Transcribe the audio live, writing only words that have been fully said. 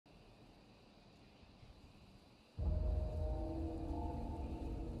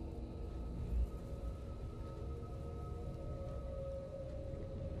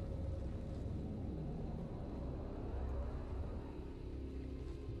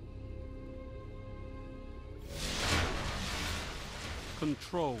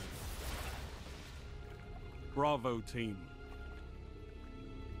control. Bravo team.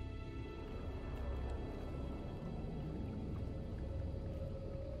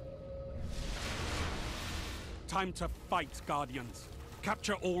 Time to fight, Guardians.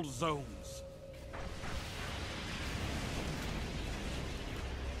 Capture all zones.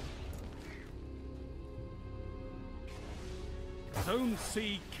 Zone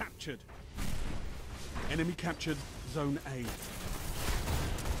C captured. Enemy captured Zone A.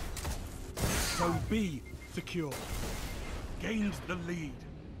 Zone B secure. Gained the lead.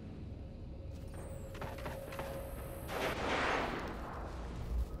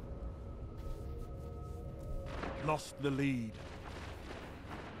 Lost the lead.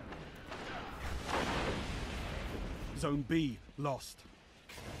 Zone B lost.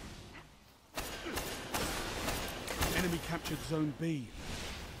 Enemy captured Zone B.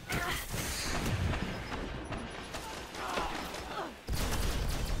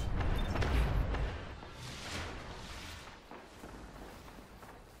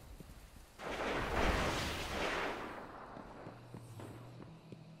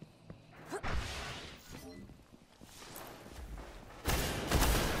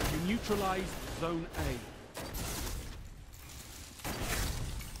 You neutralized Zone A.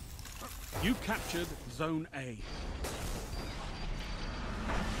 You captured Zone A.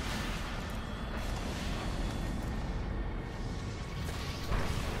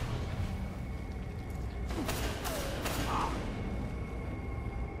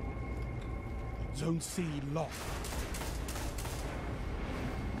 Zone C lost.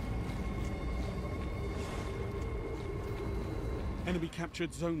 Enemy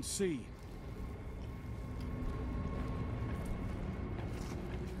captured Zone C.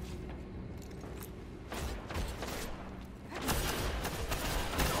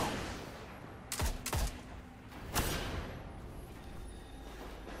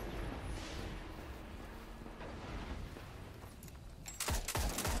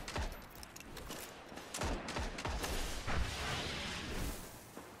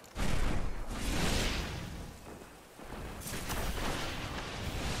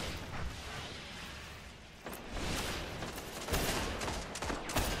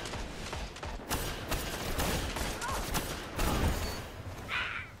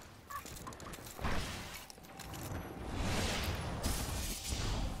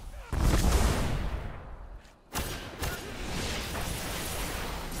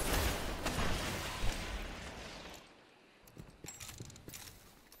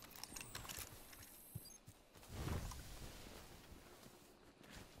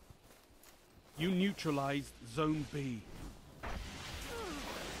 You neutralized Zone B.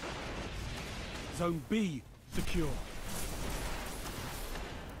 Zone B secure.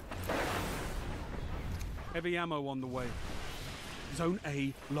 Heavy ammo on the way. Zone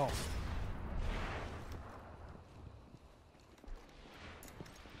A lost.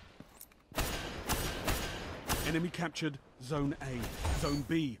 Enemy captured Zone A. Zone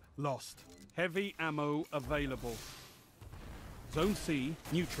B lost. Heavy ammo available. Zone C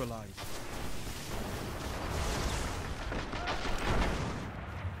neutralized.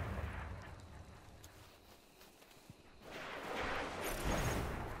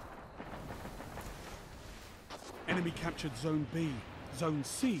 Enemy captured Zone B. Zone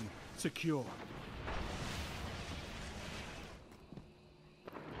C secure.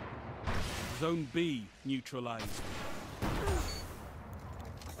 Zone B neutralized.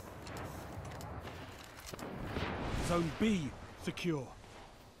 Zone B secure.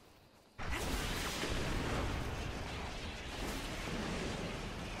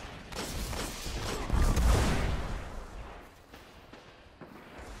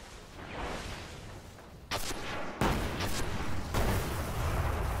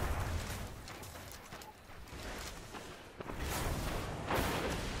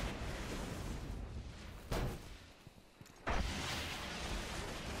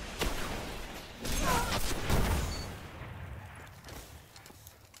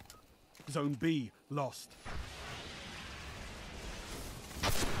 Zone B lost.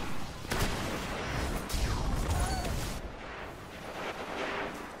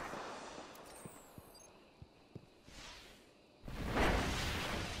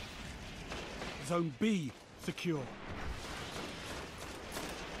 Zone B secure.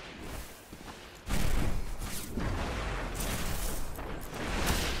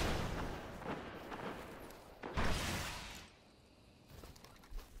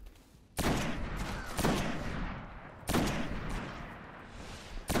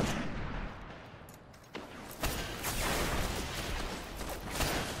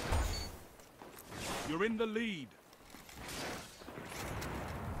 You're in the lead.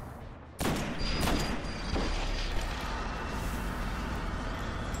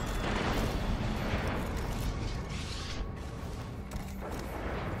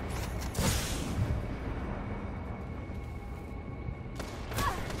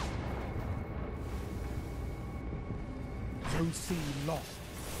 Zone C lost.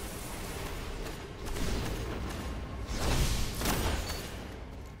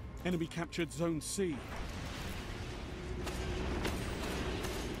 Enemy captured Zone C.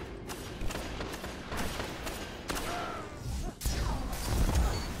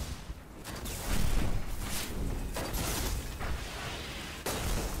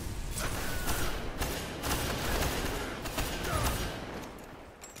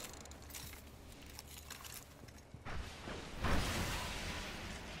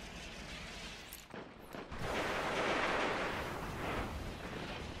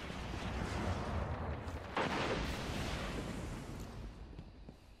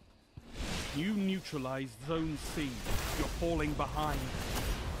 You neutralized Zone C. You're falling behind.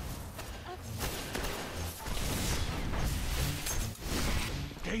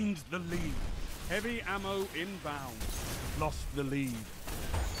 Gained the lead. Heavy ammo inbound. Lost the lead.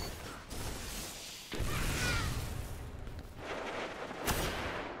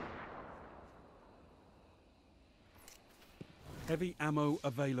 Heavy ammo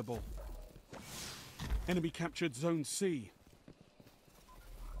available. Enemy captured Zone C.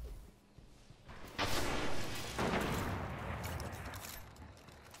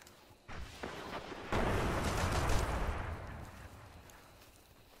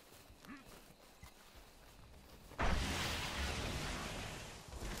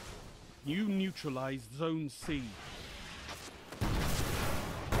 You neutralized Zone C.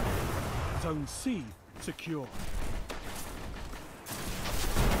 Zone C secure.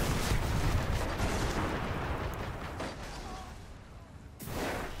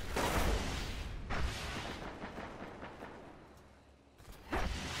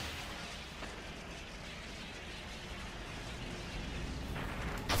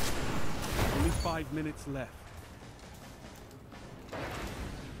 Only 5 minutes left.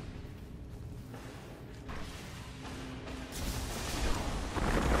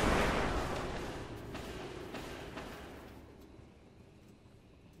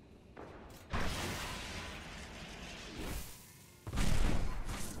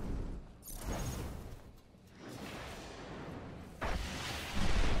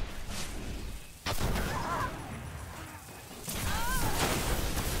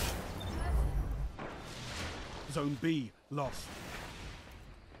 Zone B lost.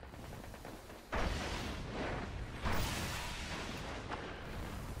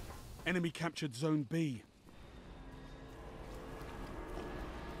 Enemy captured Zone B.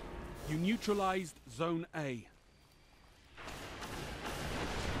 You neutralized Zone A.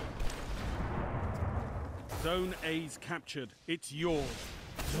 Zone A's captured. It's yours.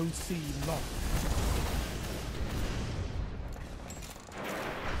 Zone C lost.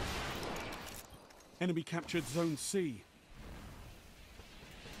 Enemy captured Zone C.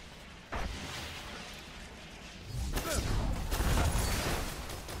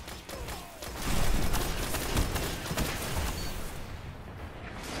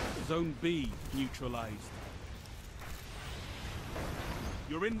 Zone B neutralized.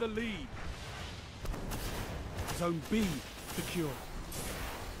 You're in the lead. Zone B secure.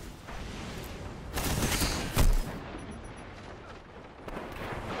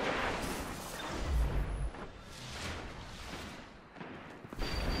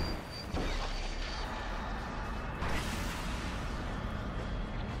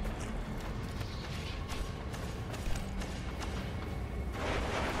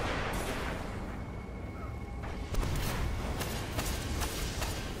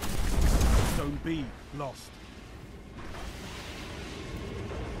 Zone B lost.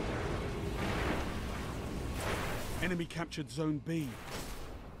 Enemy captured Zone B.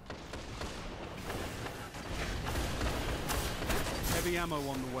 Heavy ammo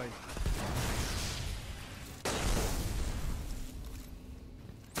on the way.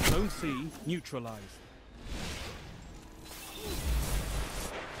 Zone C neutralized.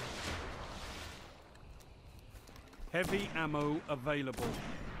 Heavy ammo available.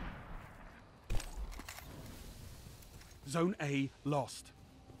 Zone A lost.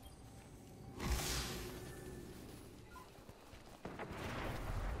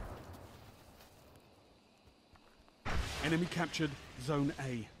 Enemy captured Zone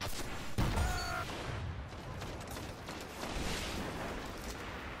A.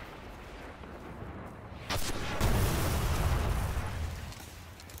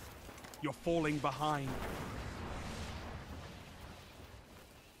 You're falling behind.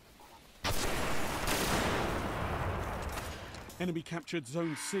 Enemy captured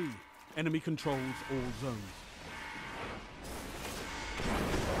Zone C. Enemy controls all zones.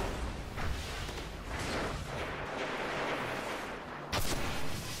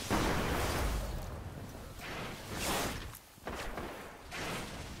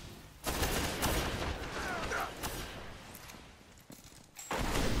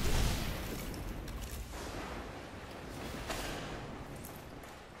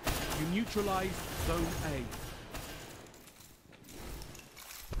 neutralized Zone A.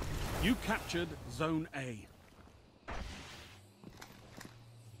 You captured Zone A.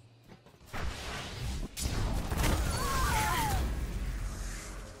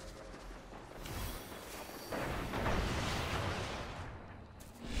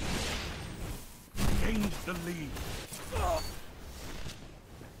 Gained the lead.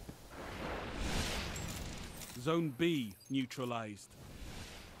 Zone B neutralized.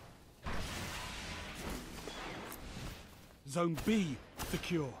 Zone B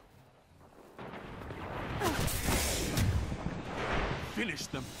secure. Finish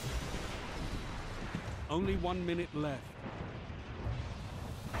them. Only 1 minute left.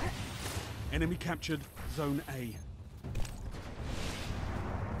 Enemy captured Zone A.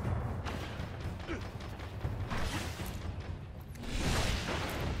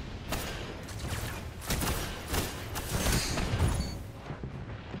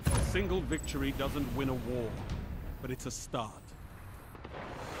 A single victory doesn't win a war, but it's a start.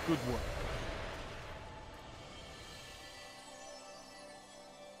 Good work.